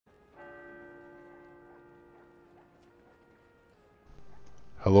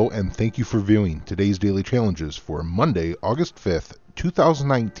Hello and thank you for viewing. Today's daily challenges for Monday, August 5th,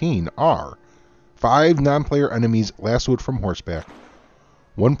 2019 are 5 non-player enemies lassoed from horseback,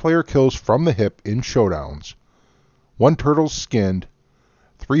 1 player kills from the hip in showdowns, 1 turtle skinned,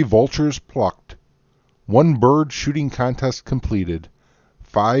 3 vultures plucked, 1 bird shooting contest completed,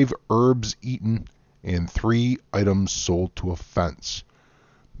 5 herbs eaten, and 3 items sold to a fence.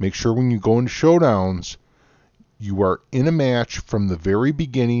 Make sure when you go into showdowns, you are in a match from the very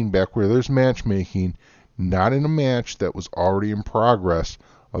beginning, back where there's matchmaking, not in a match that was already in progress,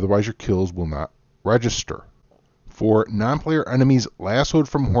 otherwise your kills will not register. For non-player enemies lassoed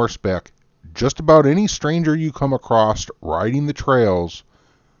from horseback, just about any stranger you come across riding the trails,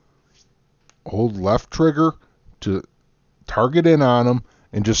 hold left trigger to target in on them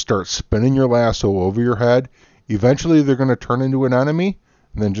and just start spinning your lasso over your head. Eventually they're going to turn into an enemy,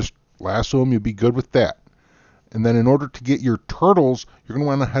 and then just lasso them. You'll be good with that. And then in order to get your turtles, you're going to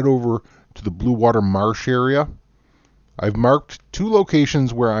want to head over to the Blue Water Marsh area. I've marked 2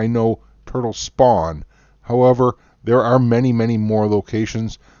 locations where I know turtles spawn. However, there are many, many more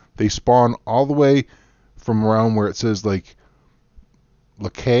locations. They spawn all the way from around where it says like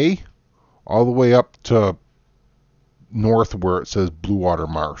Lakay, all the way up to north where it says Blue Water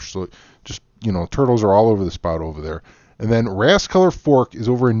Marsh. So just, turtles are all over the spot over there. And then Rathskeller Fork is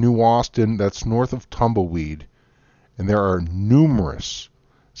over in New Austin. That's north of Tumbleweed. And there are numerous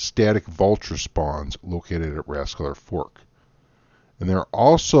static vulture spawns located at Rathskeller Fork. And there are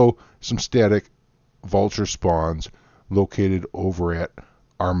also some static vulture spawns located over at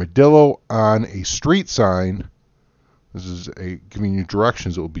Armadillo on a street sign. This is giving you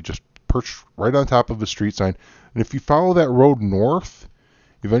directions. It will be just perched right on top of a street sign. And if you follow that road north,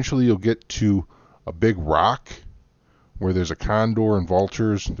 eventually you'll get to a big rock where there's a condor and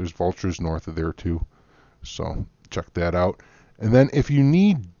vultures. There's vultures north of there too. So check that out. And then if you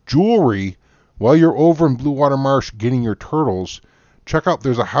need jewelry while you're over in Blue Water Marsh getting your turtles, check out,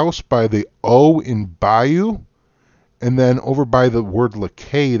 there's a house by the O in Bayou, and then over by the word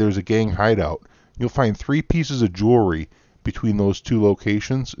Lakay, there's a gang hideout. You'll find 3 pieces of jewelry between those 2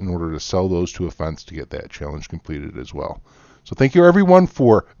 locations in order to sell those to a fence to get that challenge completed as well. So thank you everyone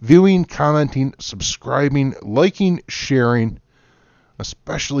for viewing, commenting, subscribing, liking, sharing.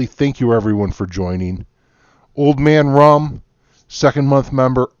 Especially thank you everyone for joining. Old Man Rum, 2nd month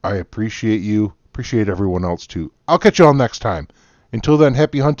member, I appreciate you. Appreciate everyone else too. I'll catch you all next time. Until then,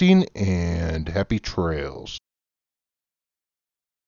 happy hunting and happy trails.